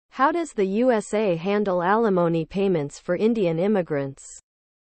How does the USA handle alimony payments for Indian immigrants?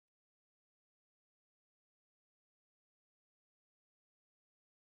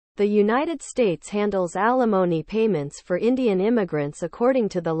 The United States handles alimony payments for Indian immigrants according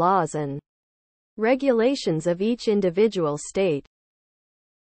to the laws and regulations of each individual state.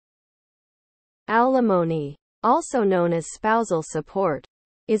 Alimony, also known as spousal support,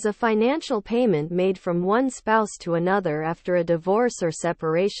 is a financial payment made from one spouse to another after a divorce or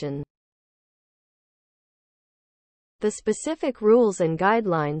separation. The specific rules and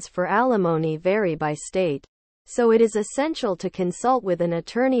guidelines for alimony vary by state, so it is essential to consult with an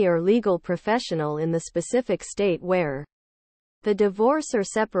attorney or legal professional in the specific state where the divorce or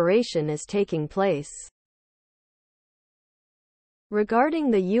separation is taking place.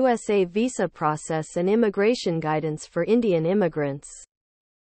 Regarding the USA visa process and immigration guidance for Indian immigrants,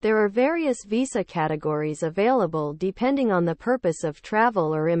 there are various visa categories available depending on the purpose of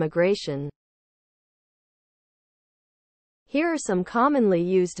travel or immigration. Here are some commonly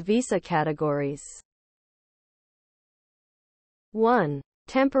used visa categories. 1.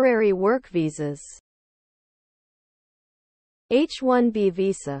 Temporary work visas. H-1B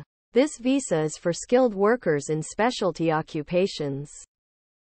visa. This visa is for skilled workers in specialty occupations.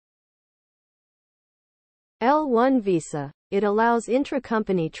 L-1 visa. It allows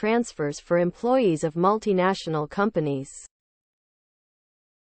intra-company transfers for employees of multinational companies.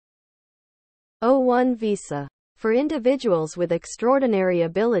 O-1 visa. For individuals with extraordinary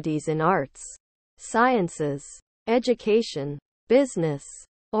abilities in arts, sciences, education, business,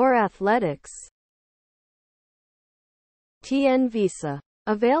 or athletics. TN visa.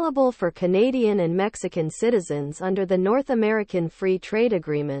 Available for Canadian and Mexican citizens under the North American Free Trade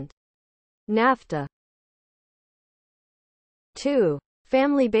Agreement, NAFTA. 2.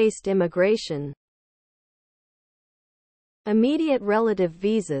 Family-based immigration. Immediate relative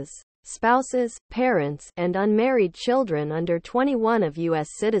visas. Spouses, parents, and unmarried children under 21 of U.S.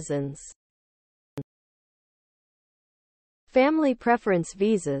 citizens. Family preference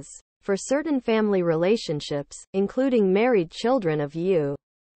visas. For certain family relationships, including married children of U.S.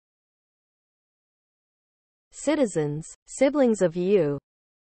 citizens, siblings of U.S.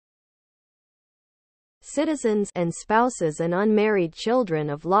 citizens, and spouses and unmarried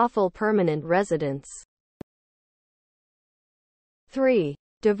children of lawful permanent residents. 3.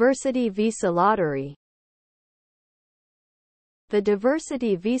 Diversity visa lottery. The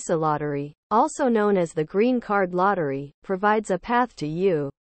Diversity Visa Lottery, also known as the Green Card Lottery, provides a path to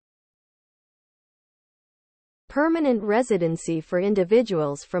U.S. permanent residency for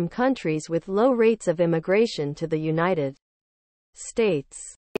individuals from countries with low rates of immigration to the United States.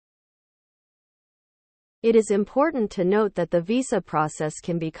 It is important to note that the visa process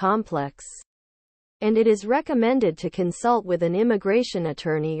can be complex, and it is recommended to consult with an immigration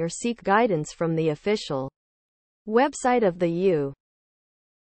attorney or seek guidance from the official website of the U.S.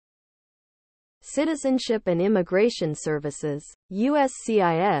 Citizenship and Immigration Services,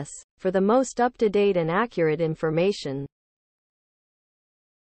 USCIS, for the most up-to-date and accurate information.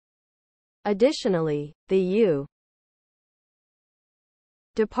 Additionally, the U.S.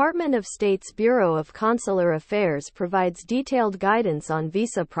 Department of State's Bureau of Consular Affairs provides detailed guidance on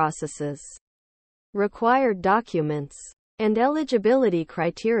visa processes, required documents, and eligibility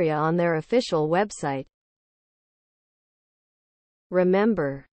criteria on their official website.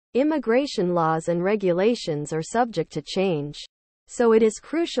 Remember, immigration laws and regulations are subject to change, so it is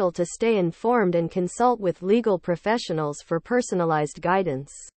crucial to stay informed and consult with legal professionals for personalized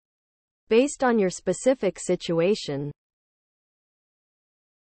guidance based on your specific situation.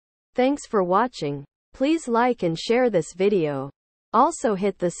 Thanks for watching. Please like and share this video. Also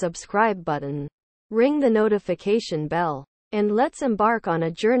hit the subscribe button, ring the notification bell, and let's embark on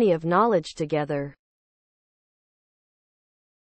a journey of knowledge together.